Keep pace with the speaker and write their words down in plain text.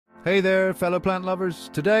Hey there, fellow plant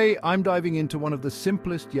lovers. Today, I'm diving into one of the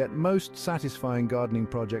simplest yet most satisfying gardening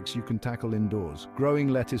projects you can tackle indoors, growing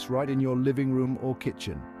lettuce right in your living room or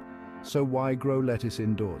kitchen. So why grow lettuce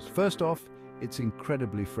indoors? First off, it's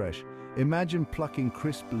incredibly fresh. Imagine plucking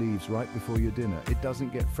crisp leaves right before your dinner. It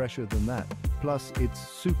doesn't get fresher than that. Plus, it's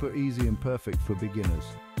super easy and perfect for beginners.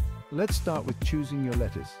 Let's start with choosing your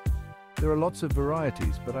lettuce. There are lots of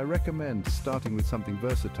varieties, but I recommend starting with something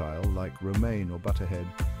versatile like romaine or butterhead.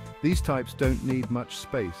 These types don't need much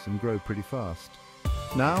space and grow pretty fast.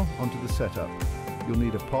 Now, onto the setup. You'll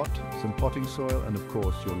need a pot, some potting soil, and of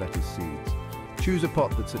course your lettuce seeds. Choose a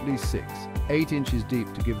pot that's at least 8 inches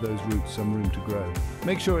deep to give those roots some room to grow.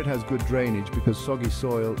 Make sure it has good drainage because soggy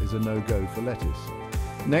soil is a no-go for lettuce.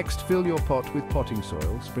 Next, fill your pot with potting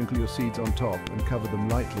soil, sprinkle your seeds on top and cover them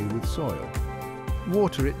lightly with soil.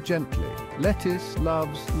 Water it gently. Lettuce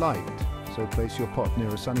loves light, so place your pot near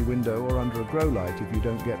a sunny window or under a grow light if you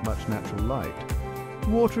don't get much natural light.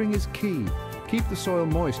 Watering is key. Keep the soil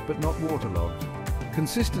moist but not waterlogged.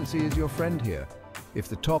 Consistency is your friend here. If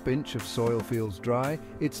the top inch of soil feels dry,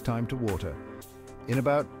 it's time to water. In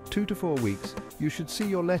about 2 to 4 weeks, you should see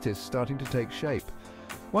your lettuce starting to take shape.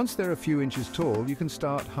 Once they're a few inches tall, you can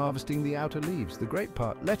start harvesting the outer leaves. The great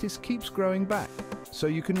part, lettuce keeps growing back, so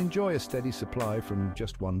you can enjoy a steady supply from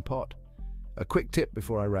just one pot. A quick tip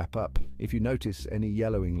before I wrap up: if you notice any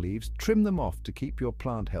yellowing leaves, trim them off to keep your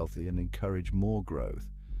plant healthy and encourage more growth.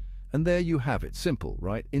 And there you have it. Simple,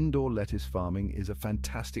 right? Indoor lettuce farming is a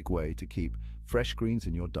fantastic way to keep fresh greens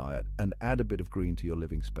in your diet and add a bit of green to your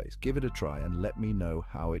living space. Give it a try and let me know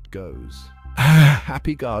how it goes.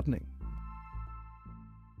 Happy gardening!